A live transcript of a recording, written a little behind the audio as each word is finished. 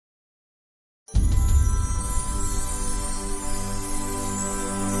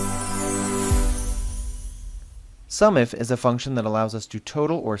SUMIF is a function that allows us to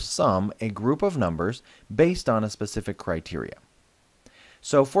total or sum a group of numbers based on a specific criteria.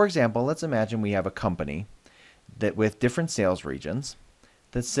 So for example, let's imagine we have a company that with different sales regions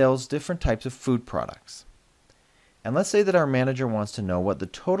that sells different types of food products. And let's say that our manager wants to know what the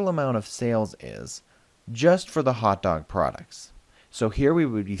total amount of sales is just for the hot dog products. So here we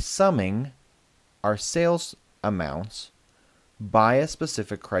would be summing our sales amounts by a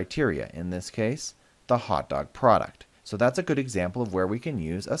specific criteria, in this case, the hot dog product. So that's a good example of where we can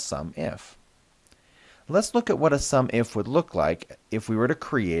use a SUMIF. Let's look at what a SUMIF would look like if we were to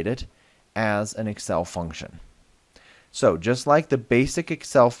create it as an Excel function. So just like the basic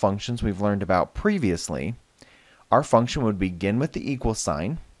Excel functions we've learned about previously, our function would begin with the equal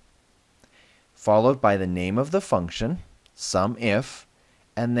sign, followed by the name of the function, SUMIF,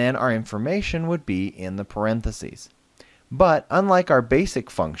 and then our information would be in the parentheses. But unlike our basic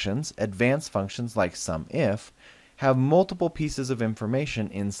functions, advanced functions like SUMIF have multiple pieces of information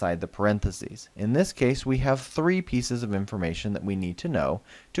inside the parentheses. In this case, we have 3 pieces of information that we need to know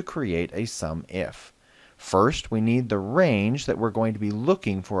to create a SUMIF. First, we need the range that we're going to be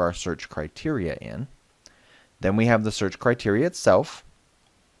looking for our search criteria in. Then we have the search criteria itself,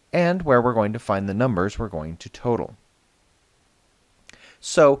 and where we're going to find the numbers we're going to total.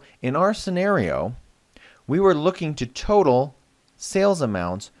 So in our scenario, we were looking to total sales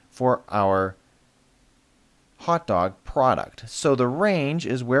amounts for our hot dog product. So the range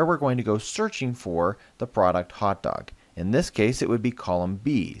is where we're going to go searching for the product hot dog. In this case, it would be column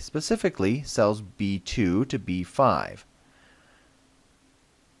B, specifically cells B2 to B5.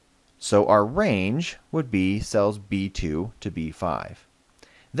 So our range would be cells B2 to B5.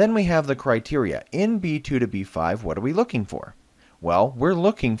 Then we have the criteria. In B2 to B5, what are we looking for? Well, we're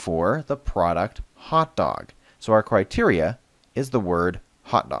looking for the product hot dog. So our criteria is the word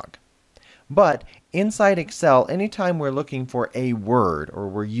hot dog. But inside Excel, anytime we're looking for a word or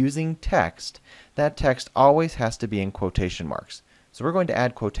we're using text, that text always has to be in quotation marks. So we're going to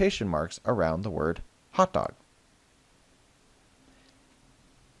add quotation marks around the word hot dog.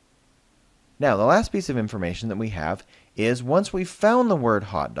 Now, the last piece of information that we have is once we've found the word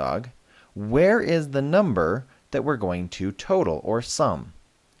hot dog, where is the number that we're going to total or sum?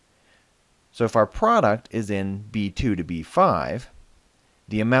 So if our product is in B2 to B5,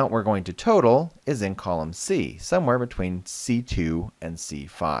 the amount we're going to total is in column C, somewhere between C2 and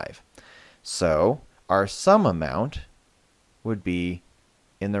C5. So our sum amount would be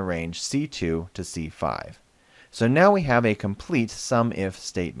in the range C2 to C5. So now we have a complete SUMIF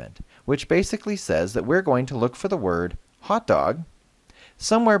statement, which basically says that we're going to look for the word hot dog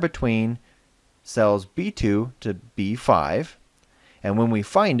somewhere between cells B2 to B5, and when we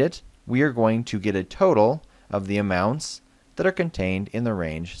find it, we are going to get a total of the amounts that are contained in the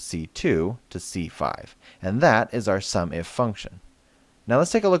range C2 to C5. And that is our SUMIF function. Now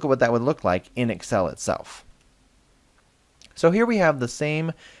let's take a look at what that would look like in Excel itself. So here we have the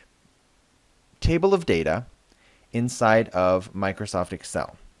same table of data inside of Microsoft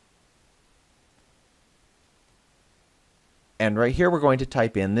Excel. And right here we're going to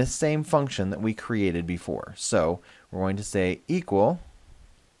type in this same function that we created before. So we're going to say equal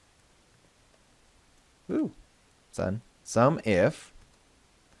SUMIF,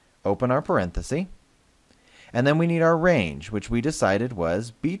 open our parenthesis, and then we need our range, which we decided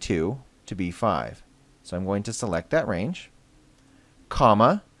was B2 to B5. So I'm going to select that range,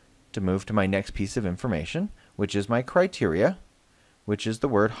 comma, to move to my next piece of information, which is my criteria, which is the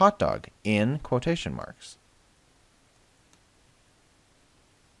word hot dog in quotation marks.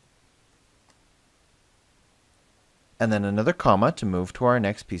 And then another comma to move to our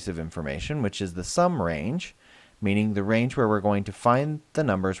next piece of information, which is the sum range, meaning the range where we're going to find the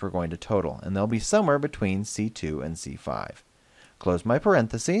numbers we're going to total. And they'll be somewhere between C2 and C5. Close my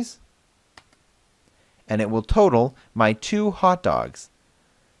parentheses, and it will total my 2 hot dogs,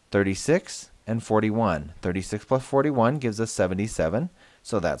 36 and 41. 36 plus 41 gives us 77,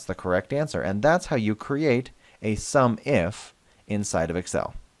 so that's the correct answer. And that's how you create a SUMIF inside of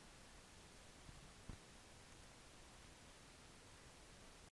Excel.